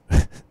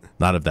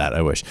 not of that,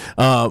 I wish.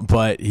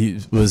 But he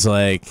was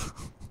like,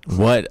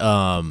 what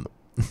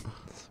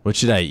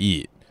should I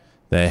eat?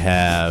 They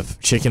have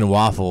chicken and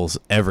waffles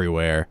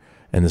everywhere.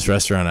 And this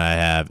restaurant I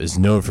have is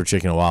known for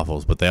chicken and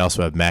waffles, but they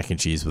also have mac and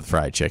cheese with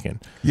fried chicken.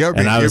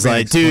 I was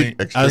like, dude,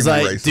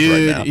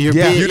 you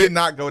did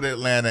not go to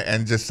Atlanta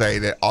and just say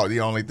that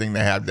the only thing they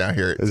have down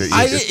here is chicken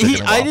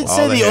and waffles. I didn't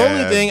say the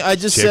only thing. I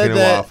just said that chicken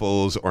and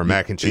waffles or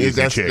mac and cheese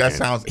and chicken. That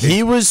sounds.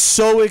 He was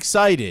so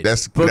excited.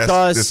 That's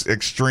this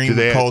extreme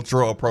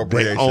cultural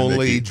appropriation. They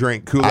only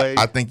drink Kool-Aid.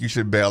 I think you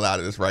should bail out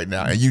of this right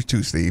now, and you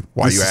too, Steve.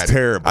 While you at it,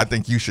 terrible. I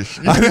think you should.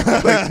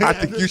 I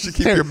think you should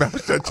keep your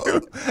mouth shut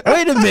too.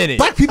 Wait a minute.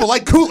 Black people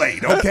like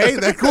Kool-Aid, okay?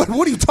 What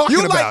are you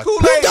talking about? Like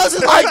Kool-Aid? Who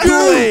doesn't like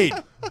Kool-Aid?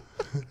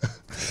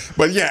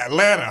 But yeah,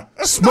 Atlanta.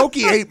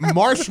 Smokey ate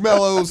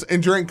marshmallows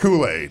and drank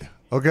Kool-Aid,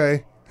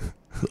 okay?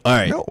 All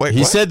right. No, wait,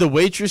 he what? said the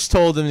waitress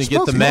told him to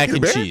get the mac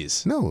and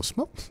cheese. No,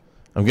 Smokey.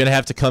 I'm going to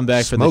have to come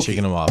back for the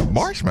chicken and waffles.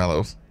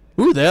 Marshmallows.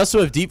 Ooh, they also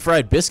have deep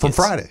fried biscuits.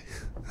 From Friday.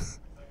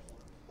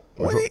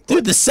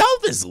 Dude, the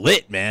South is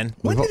lit, man.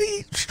 When did he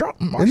eat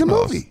marshmallows? In the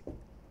movie.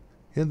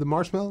 He had the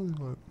marshmallows.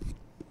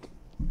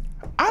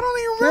 I don't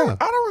even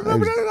remember. I don't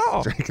remember that at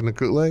all. Drinking the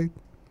Kool-Aid.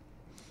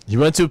 He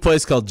went to a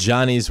place called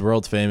Johnny's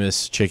World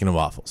Famous Chicken and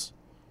Waffles.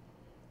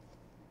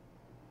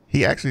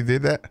 He actually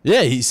did that?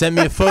 Yeah, he sent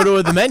me a photo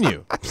of the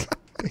menu.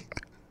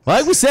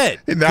 Like we said,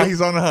 And now he's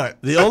on the hunt.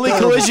 the only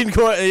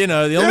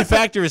the only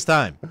factor is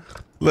time.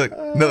 Look.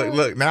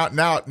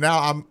 Now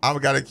I'm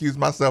got to accuse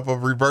myself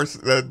of reverse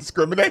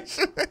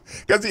discrimination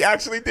because he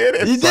actually did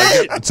it. He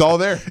did. It's all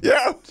there.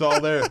 Yeah. It's all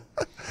there.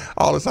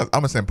 All this time, I'm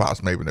gonna send Pops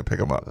Maven to pick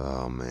him up.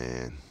 Oh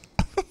man.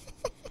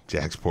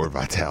 Jacksport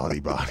Vitality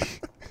Body.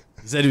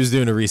 He said he was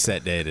doing a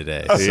reset day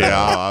today. Yeah,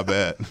 I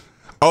bet.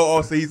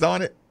 Oh, so he's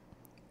on it.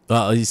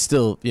 Well, he's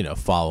still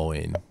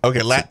following.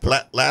 Okay, last. He's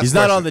not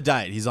question. on the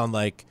diet. He's on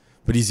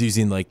but he's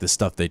using the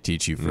stuff they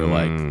teach you for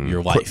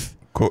your life.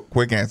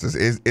 Quick answers.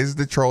 Is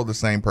the troll the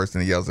same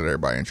person that yells at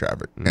everybody in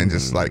traffic and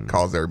just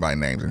calls everybody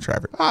names in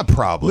traffic?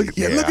 Probably. Look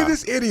at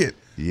this idiot.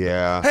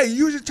 Yeah. Hey,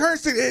 use your turn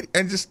signal,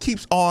 and just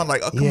keeps on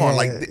come on,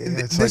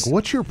 it's this,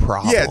 what's your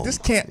problem? Yeah, this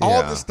can't.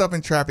 All this stuff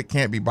in traffic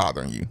can't be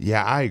bothering you.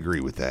 Yeah, I agree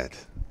with that.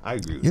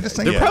 You're the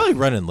same. They're probably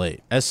running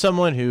late. As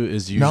someone who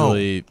is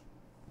usually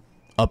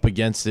up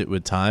against it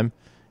with time,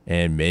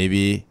 and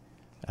maybe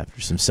after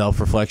some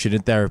self-reflection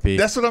and therapy,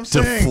 That's what I'm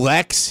saying. to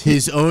flex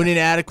his own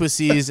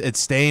inadequacies at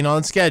staying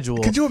on schedule.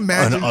 Could you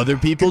imagine on other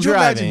people could you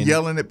driving? Imagine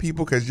yelling at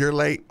people because you're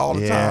late all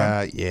the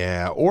time?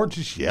 Yeah, or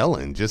just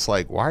yelling, just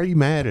like, why are you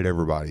mad at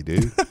everybody,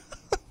 dude?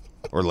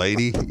 Or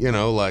lady,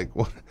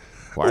 what?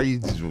 Why are you?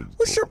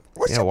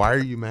 Why are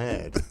you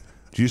mad? Did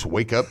you just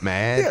wake up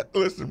mad? Yeah,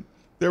 listen.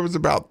 There was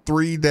about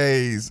 3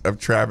 days of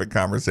traffic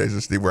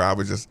conversations, Steve, where I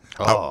was just,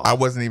 I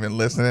wasn't even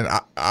listening.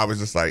 I was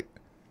just like,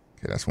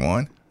 okay, that's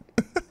one.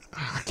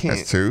 I can't.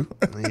 That's two.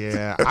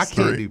 Yeah, That's I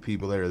can't three. do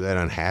people that are that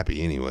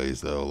unhappy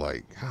anyways, though.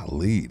 Like,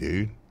 golly,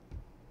 dude.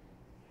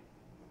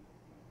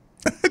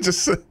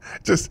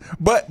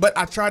 But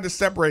I tried to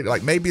separate it.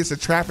 Like, maybe it's a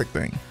traffic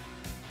thing.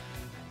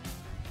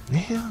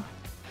 Yeah.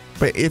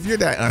 But if you're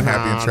that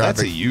unhappy in traffic.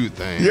 That's a you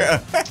thing. Yeah.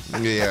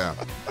 Yeah.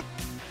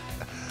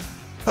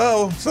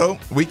 Oh, so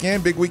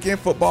big weekend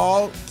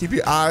football. Keep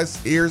your eyes,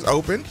 ears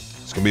open.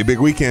 It's going to be a big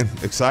weekend.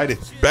 Excited.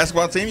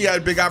 Basketball team, you got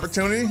a big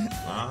opportunity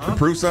to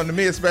prove something to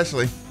me,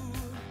 especially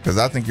because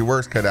I think your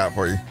work's cut out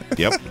for you.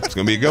 Yep. It's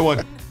going to be a good one.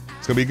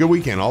 It's going to be a good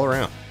weekend all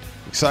around.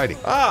 Exciting.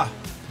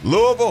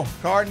 Louisville,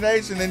 Card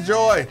Nation,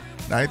 enjoy.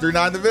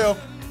 93.9 The Ville.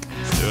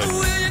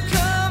 Will you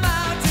come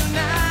out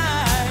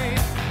tonight?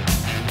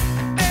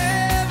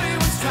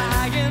 Everyone's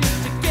trying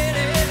to get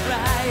it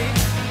right.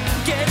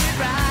 Get it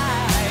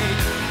right.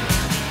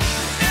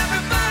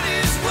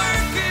 Everybody's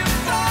working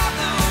for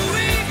the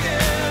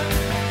weekend.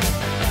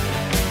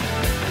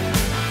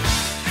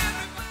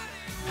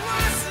 Everybody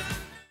wants to.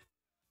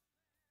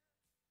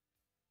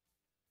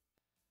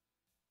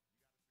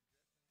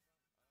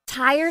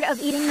 Tired of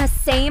eating the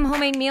same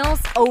homemade meals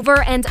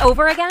over and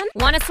over again?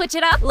 Want to switch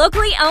it up?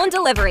 Locally owned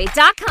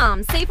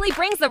Delivery.com safely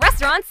brings the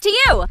restaurants to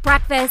you.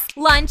 Breakfast,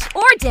 lunch,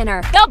 or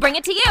dinner, they'll bring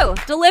it to you.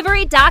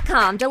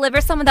 Delivery.com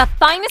delivers some of the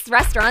finest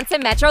restaurants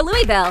in Metro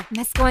Louisville.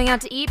 Miss going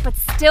out to eat but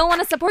still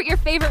want to support your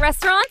favorite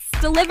restaurants?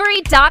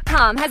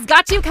 Delivery.com has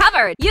got you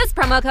covered. Use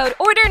promo code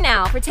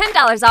ORDERNOW for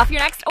 $10 off your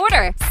next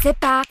order. Sit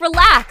back,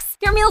 relax.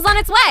 Your meal's on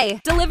its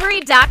way.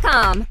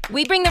 Delivery.com.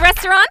 We bring the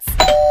restaurants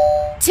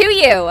to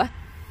you.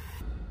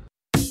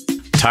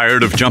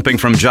 Tired of jumping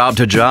from job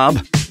to job?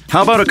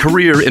 How about a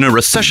career in a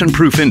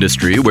recession-proof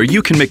industry where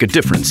you can make a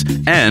difference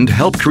and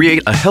help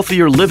create a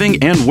healthier living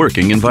and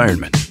working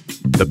environment?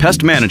 The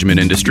pest management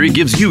industry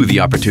gives you the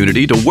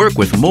opportunity to work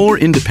with more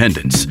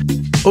independence.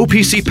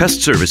 OPC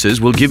Pest Services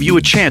will give you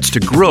a chance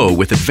to grow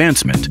with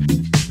advancement.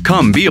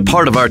 Come be a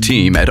part of our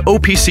team at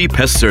OPC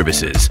Pest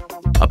Services.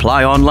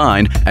 Apply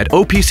online at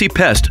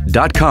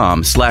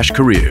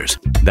opcpest.com/careers.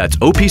 That's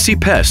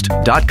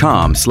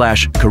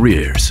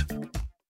opcpest.com/careers.